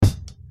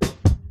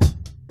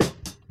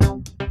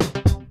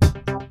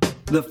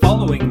The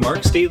following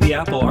Mark's Daily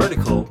Apple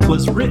article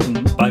was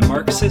written by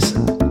Mark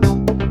Sisson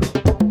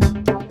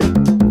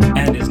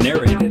and is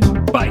narrated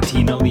by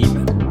Tina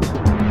Leaman.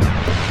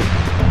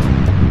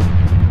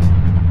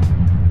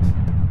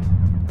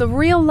 The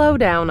real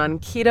lowdown on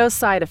keto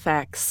side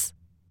effects.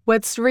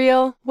 What's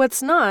real,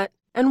 what's not,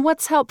 and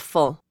what's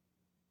helpful.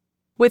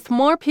 With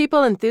more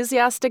people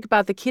enthusiastic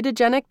about the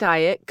ketogenic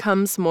diet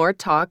comes more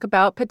talk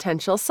about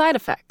potential side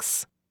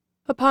effects.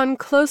 Upon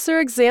closer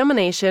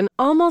examination,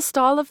 almost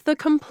all of the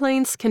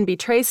complaints can be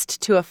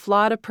traced to a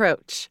flawed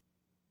approach.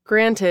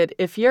 Granted,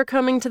 if you're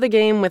coming to the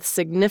game with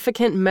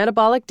significant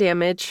metabolic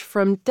damage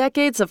from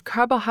decades of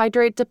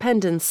carbohydrate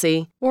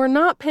dependency, or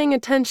not paying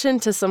attention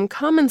to some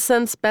common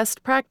sense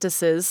best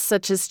practices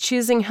such as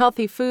choosing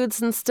healthy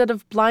foods instead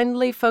of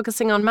blindly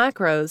focusing on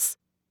macros,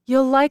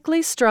 you'll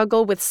likely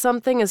struggle with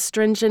something as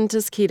stringent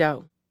as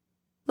keto.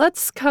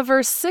 Let's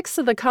cover 6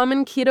 of the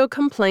common keto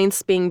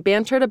complaints being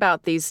bantered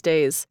about these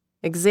days,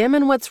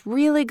 examine what's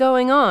really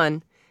going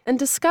on, and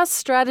discuss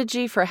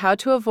strategy for how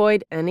to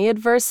avoid any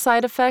adverse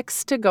side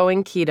effects to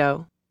going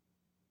keto.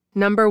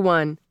 Number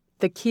 1.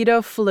 The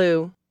keto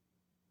flu.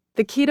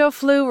 The keto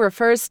flu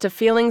refers to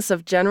feelings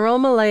of general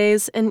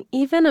malaise and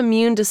even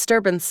immune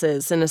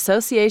disturbances in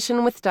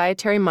association with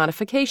dietary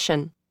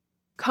modification.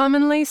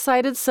 Commonly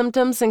cited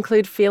symptoms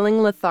include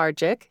feeling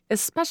lethargic,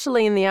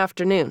 especially in the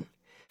afternoon,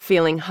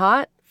 feeling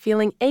hot,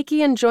 feeling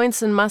achy in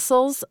joints and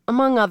muscles,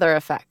 among other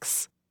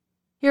effects.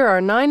 Here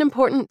are 9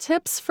 important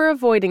tips for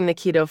avoiding the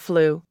keto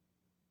flu.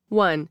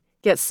 1.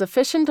 Get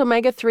sufficient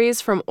omega-3s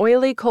from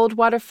oily cold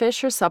water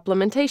fish or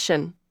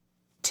supplementation.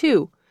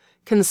 2.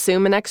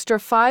 Consume an extra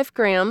 5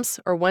 grams,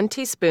 or 1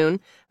 teaspoon,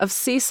 of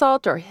sea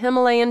salt or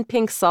Himalayan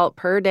pink salt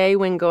per day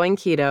when going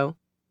keto.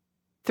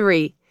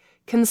 3.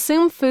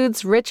 Consume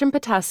foods rich in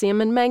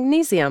potassium and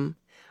magnesium.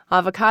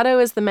 Avocado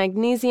is the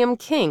magnesium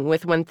king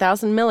with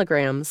 1,000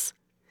 milligrams.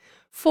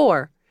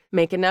 4.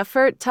 Make an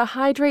effort to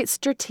hydrate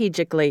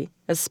strategically,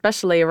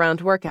 especially around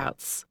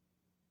workouts.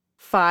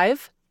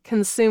 5.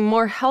 Consume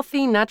more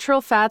healthy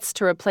natural fats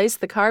to replace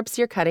the carbs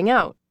you're cutting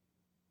out.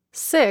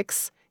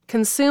 6.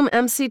 Consume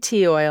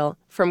MCT oil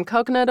from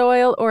coconut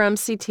oil or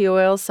MCT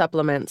oil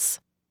supplements.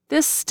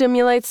 This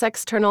stimulates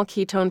external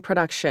ketone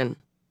production.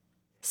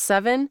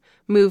 7.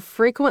 Move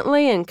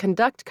frequently and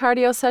conduct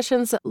cardio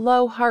sessions at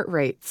low heart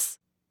rates.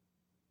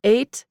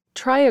 8.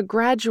 Try a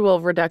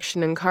gradual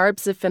reduction in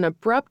carbs if an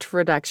abrupt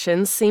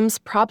reduction seems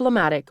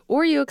problematic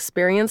or you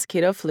experience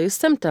keto flu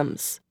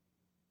symptoms.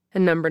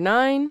 And number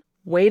 9,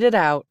 wait it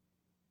out.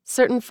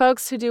 Certain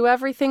folks who do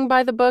everything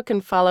by the book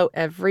and follow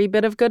every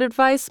bit of good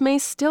advice may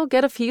still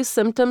get a few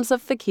symptoms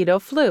of the keto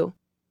flu.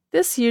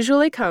 This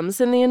usually comes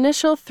in the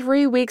initial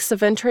 3 weeks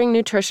of entering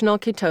nutritional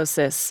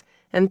ketosis,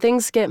 and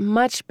things get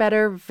much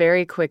better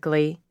very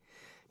quickly.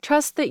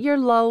 Trust that your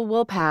lull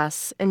will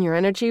pass and your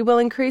energy will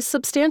increase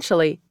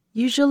substantially,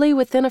 usually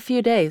within a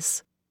few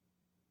days.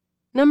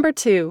 Number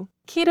 2,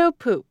 keto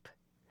poop.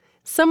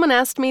 Someone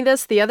asked me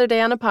this the other day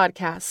on a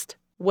podcast.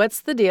 What's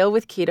the deal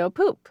with keto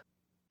poop?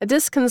 A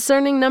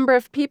disconcerting number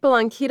of people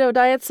on keto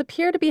diets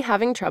appear to be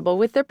having trouble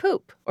with their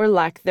poop, or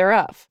lack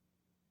thereof.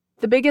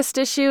 The biggest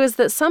issue is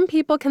that some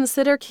people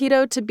consider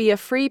keto to be a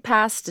free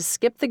pass to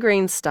skip the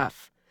green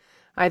stuff.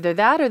 Either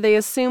that or they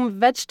assume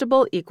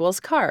vegetable equals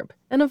carb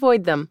and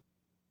avoid them.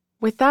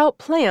 Without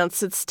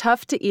plants, it's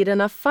tough to eat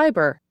enough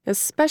fiber,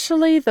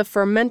 especially the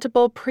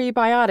fermentable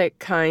prebiotic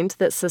kind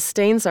that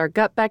sustains our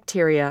gut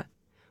bacteria.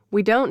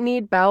 We don't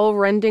need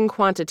bowel-rending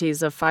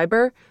quantities of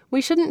fiber.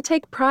 We shouldn't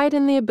take pride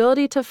in the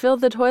ability to fill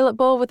the toilet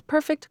bowl with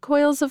perfect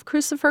coils of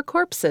crucifer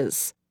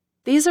corpses.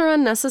 These are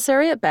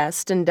unnecessary at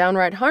best and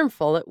downright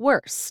harmful at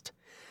worst.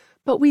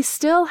 But we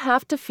still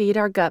have to feed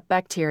our gut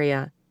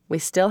bacteria. We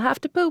still have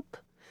to poop.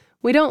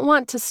 We don't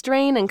want to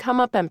strain and come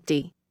up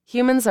empty.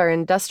 Humans are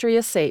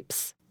industrious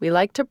apes. We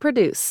like to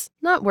produce,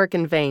 not work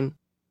in vain.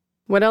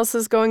 What else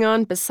is going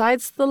on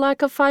besides the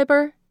lack of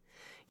fiber?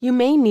 You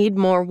may need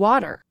more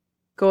water.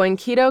 Going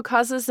keto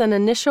causes an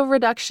initial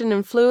reduction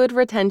in fluid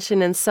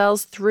retention in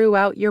cells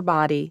throughout your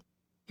body.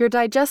 Your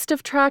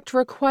digestive tract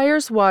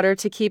requires water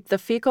to keep the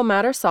fecal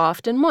matter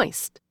soft and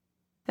moist.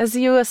 As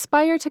you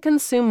aspire to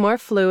consume more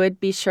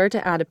fluid, be sure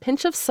to add a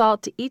pinch of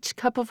salt to each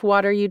cup of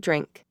water you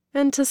drink,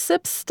 and to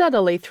sip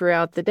steadily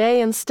throughout the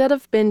day instead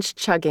of binge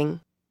chugging.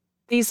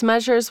 These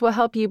measures will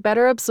help you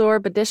better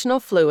absorb additional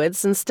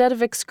fluids instead of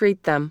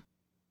excrete them.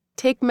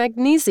 Take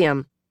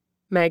magnesium.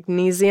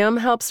 Magnesium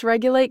helps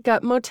regulate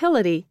gut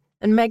motility,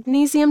 and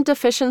magnesium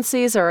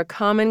deficiencies are a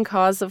common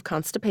cause of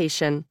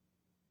constipation.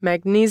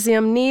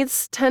 Magnesium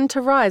needs tend to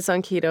rise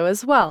on keto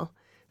as well.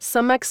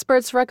 Some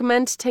experts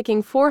recommend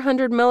taking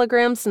 400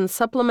 milligrams in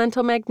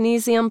supplemental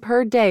magnesium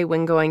per day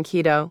when going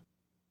keto.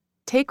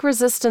 Take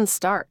resistant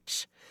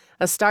starch.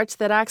 A starch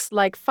that acts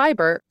like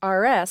fiber,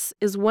 RS,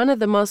 is one of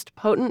the most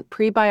potent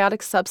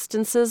prebiotic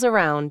substances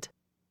around.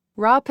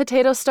 Raw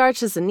potato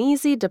starch is an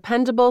easy,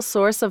 dependable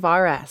source of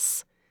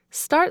RS.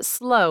 Start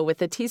slow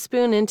with a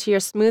teaspoon into your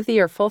smoothie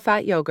or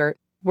full-fat yogurt.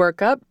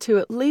 Work up to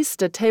at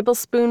least a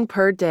tablespoon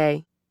per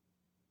day.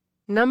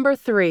 Number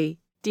 3,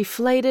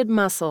 deflated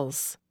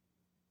muscles.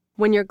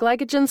 When your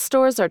glycogen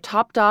stores are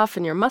topped off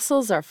and your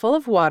muscles are full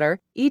of water,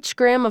 each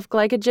gram of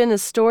glycogen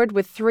is stored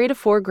with 3 to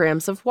 4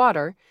 grams of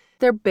water.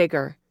 They're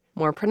bigger,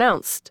 more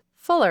pronounced,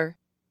 fuller.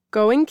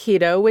 Going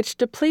keto, which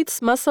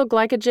depletes muscle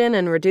glycogen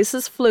and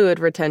reduces fluid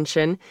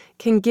retention,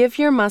 can give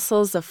your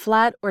muscles a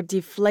flat or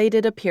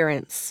deflated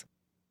appearance.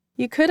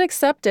 You could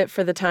accept it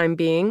for the time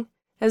being.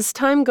 As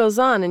time goes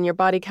on and your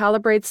body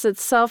calibrates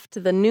itself to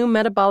the new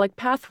metabolic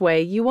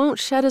pathway, you won't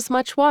shed as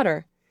much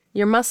water.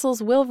 Your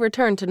muscles will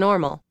return to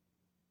normal.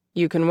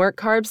 You can work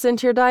carbs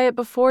into your diet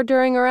before,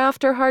 during, or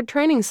after hard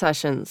training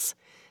sessions.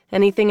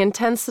 Anything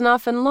intense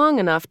enough and long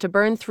enough to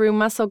burn through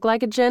muscle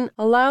glycogen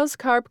allows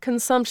carb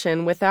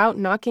consumption without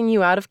knocking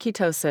you out of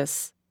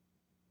ketosis.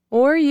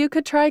 Or you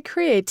could try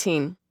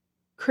creatine.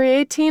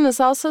 Creatine is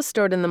also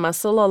stored in the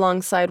muscle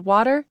alongside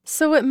water,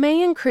 so it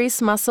may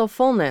increase muscle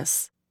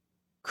fullness.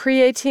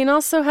 Creatine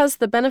also has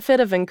the benefit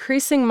of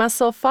increasing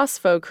muscle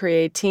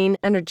phosphocreatine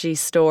energy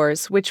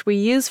stores, which we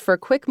use for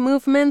quick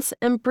movements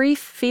and brief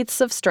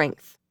feats of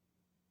strength.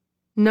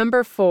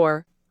 Number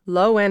 4,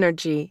 low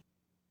energy.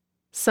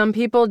 Some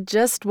people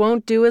just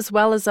won't do as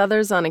well as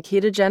others on a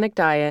ketogenic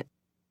diet.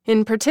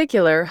 In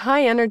particular,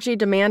 high-energy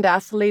demand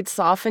athletes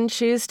often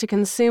choose to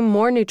consume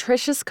more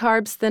nutritious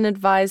carbs than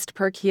advised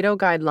per keto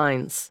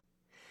guidelines.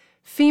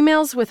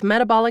 Females with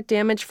metabolic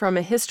damage from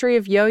a history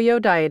of yo-yo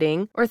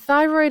dieting or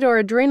thyroid or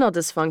adrenal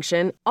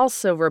dysfunction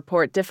also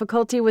report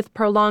difficulty with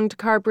prolonged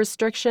carb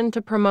restriction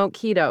to promote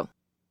keto.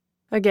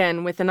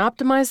 Again, with an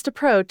optimized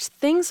approach,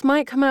 things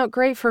might come out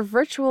great for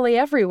virtually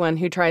everyone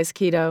who tries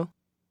keto.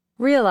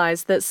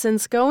 Realize that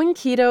since going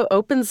keto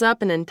opens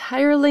up an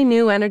entirely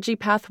new energy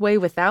pathway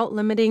without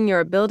limiting your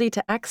ability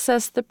to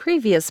access the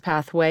previous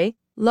pathway,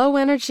 low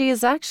energy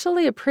is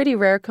actually a pretty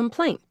rare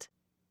complaint.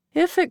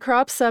 If it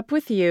crops up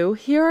with you,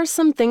 here are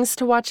some things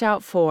to watch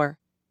out for.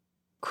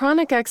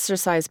 Chronic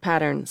exercise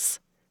patterns.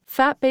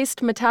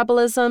 Fat-based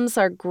metabolisms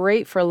are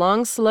great for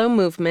long, slow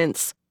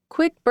movements,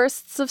 quick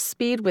bursts of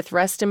speed with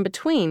rest in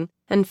between,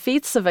 and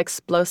feats of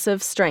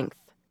explosive strength.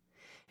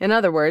 In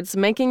other words,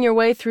 making your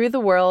way through the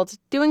world,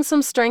 doing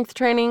some strength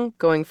training,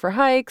 going for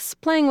hikes,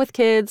 playing with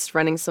kids,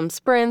 running some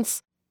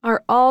sprints,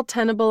 are all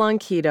tenable on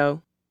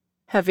keto.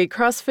 Heavy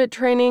CrossFit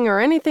training or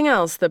anything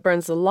else that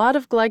burns a lot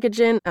of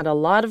glycogen at a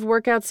lot of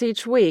workouts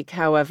each week,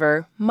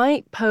 however,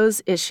 might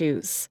pose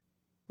issues.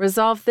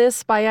 Resolve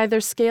this by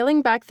either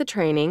scaling back the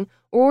training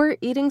or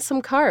eating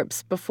some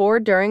carbs before,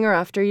 during, or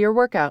after your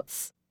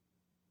workouts.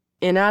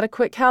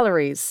 Inadequate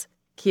calories.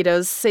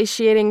 Keto's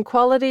satiating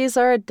qualities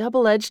are a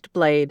double-edged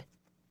blade.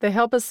 They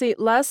help us eat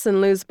less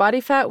and lose body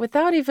fat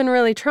without even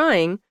really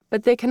trying,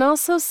 but they can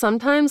also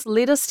sometimes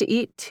lead us to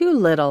eat too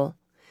little.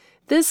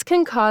 This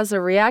can cause a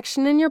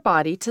reaction in your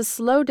body to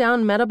slow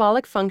down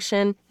metabolic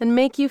function and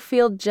make you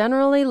feel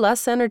generally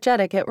less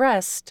energetic at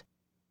rest.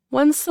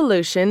 One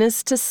solution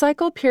is to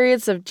cycle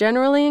periods of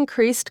generally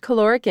increased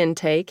caloric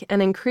intake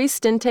and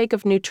increased intake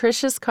of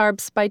nutritious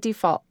carbs by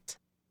default.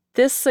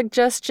 This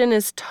suggestion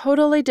is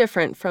totally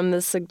different from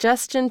the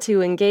suggestion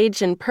to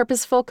engage in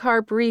purposeful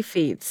carb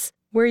refeeds,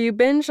 where you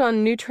binge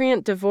on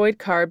nutrient-devoid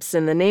carbs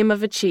in the name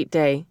of a cheat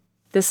day.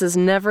 This is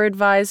never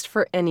advised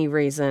for any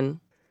reason.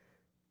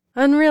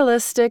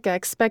 Unrealistic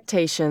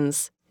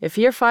expectations. If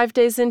you're 5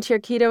 days into your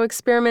keto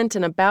experiment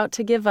and about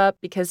to give up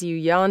because you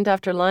yawned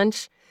after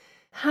lunch,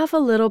 have a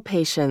little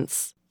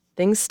patience.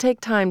 Things take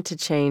time to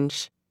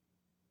change.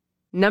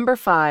 Number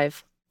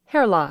 5,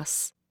 hair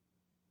loss.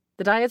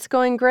 The diet's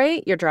going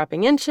great, you're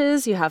dropping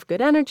inches, you have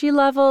good energy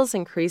levels,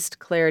 increased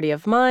clarity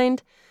of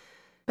mind,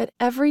 but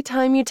every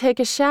time you take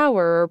a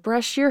shower or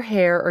brush your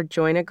hair or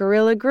join a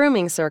gorilla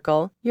grooming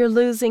circle, you're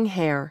losing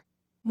hair.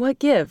 What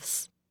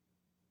gives?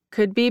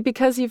 Could be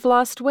because you've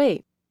lost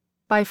weight.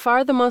 By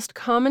far the most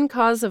common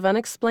cause of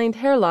unexplained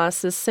hair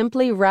loss is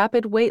simply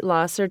rapid weight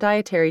loss or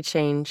dietary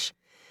change.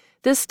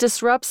 This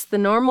disrupts the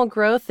normal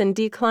growth and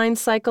decline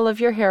cycle of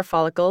your hair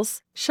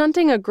follicles,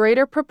 shunting a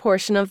greater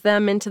proportion of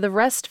them into the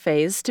rest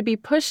phase to be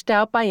pushed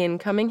out by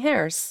incoming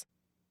hairs.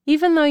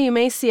 Even though you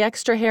may see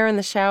extra hair in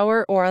the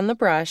shower or on the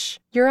brush,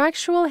 your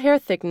actual hair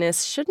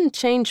thickness shouldn't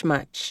change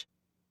much.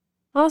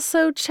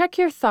 Also, check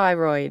your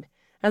thyroid.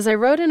 As I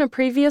wrote in a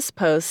previous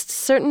post,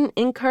 certain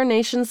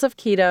incarnations of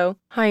keto,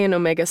 high in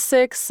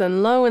omega-6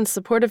 and low in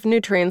supportive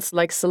nutrients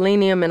like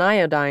selenium and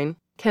iodine,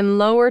 can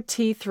lower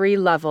T3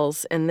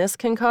 levels, and this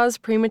can cause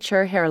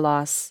premature hair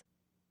loss.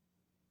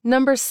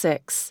 Number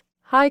 6,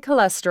 high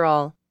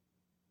cholesterol.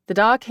 The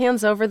doc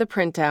hands over the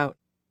printout.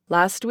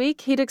 Last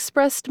week, he'd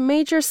expressed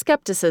major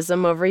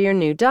skepticism over your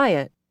new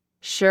diet.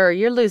 Sure,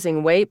 you're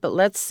losing weight, but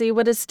let's see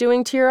what it's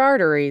doing to your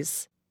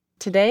arteries.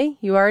 Today,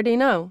 you already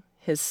know.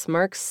 His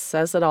smirk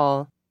says it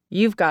all.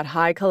 You've got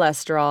high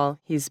cholesterol.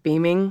 He's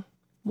beaming.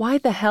 Why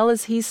the hell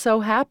is he so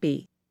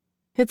happy?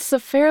 It's a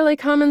fairly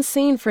common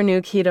scene for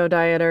new keto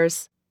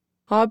dieters.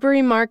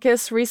 Aubrey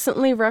Marcus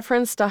recently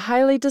referenced a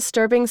highly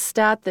disturbing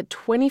stat that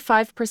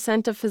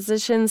 25% of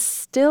physicians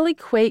still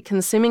equate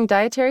consuming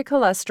dietary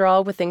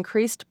cholesterol with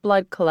increased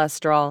blood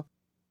cholesterol,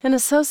 an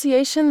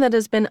association that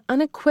has been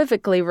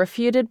unequivocally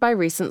refuted by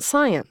recent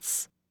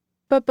science.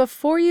 But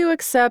before you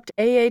accept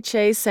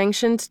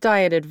AHA-sanctioned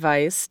diet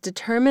advice,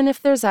 determine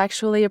if there's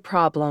actually a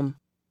problem.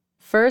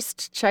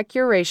 First, check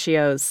your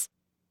ratios.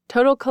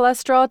 Total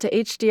cholesterol to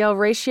HDL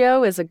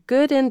ratio is a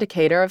good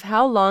indicator of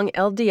how long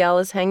LDL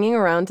is hanging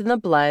around in the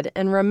blood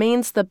and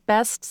remains the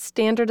best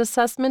standard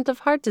assessment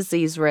of heart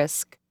disease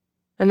risk.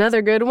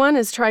 Another good one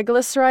is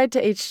triglyceride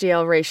to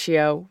HDL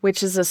ratio,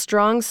 which is a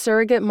strong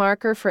surrogate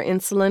marker for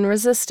insulin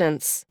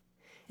resistance.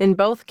 In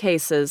both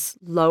cases,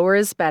 lower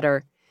is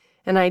better.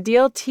 An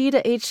ideal T to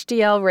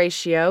HDL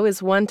ratio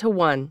is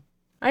 1:1.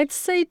 I'd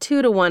say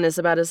 2:1 is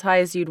about as high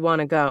as you'd want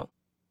to go.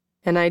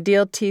 An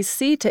ideal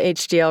TC to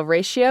HDL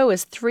ratio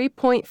is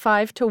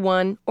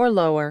 3.5:1 or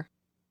lower.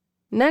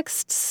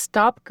 Next,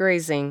 stop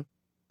grazing.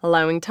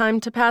 Allowing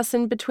time to pass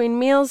in between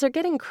meals or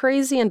getting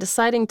crazy and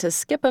deciding to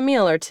skip a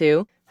meal or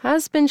two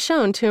has been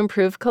shown to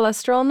improve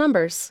cholesterol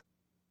numbers.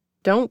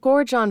 Don't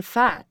gorge on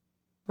fat.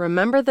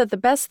 Remember that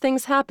the best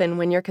things happen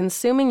when you're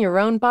consuming your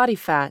own body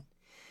fat.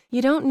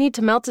 You don't need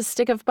to melt a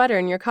stick of butter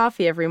in your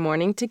coffee every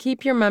morning to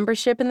keep your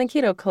membership in the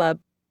Keto Club.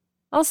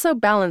 Also,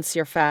 balance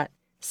your fat.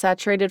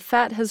 Saturated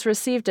fat has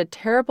received a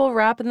terrible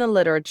rap in the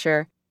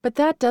literature, but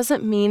that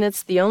doesn't mean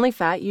it's the only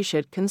fat you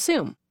should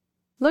consume.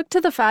 Look to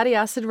the fatty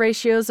acid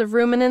ratios of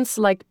ruminants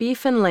like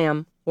beef and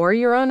lamb, or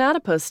your own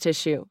adipose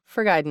tissue,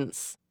 for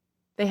guidance.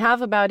 They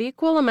have about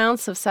equal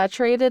amounts of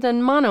saturated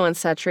and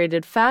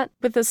monounsaturated fat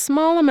with a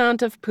small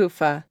amount of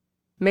PUFA.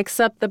 Mix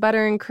up the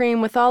butter and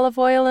cream with olive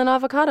oil and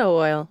avocado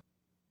oil.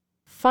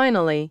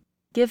 Finally,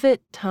 give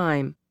it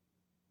time.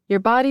 Your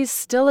body's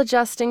still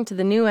adjusting to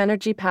the new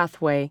energy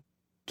pathway.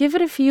 Give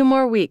it a few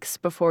more weeks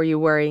before you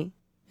worry,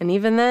 and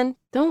even then,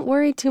 don't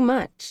worry too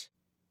much.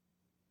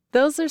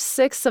 Those are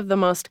 6 of the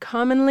most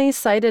commonly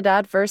cited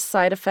adverse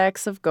side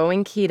effects of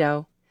going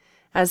keto.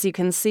 As you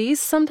can see,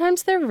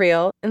 sometimes they're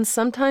real, and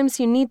sometimes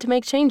you need to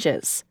make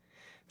changes.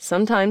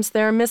 Sometimes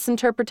they're a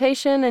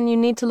misinterpretation and you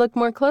need to look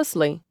more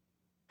closely.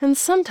 And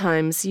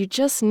sometimes you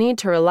just need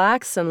to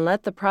relax and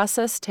let the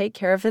process take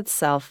care of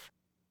itself.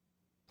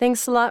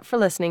 Thanks a lot for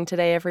listening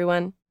today,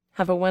 everyone.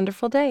 Have a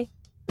wonderful day.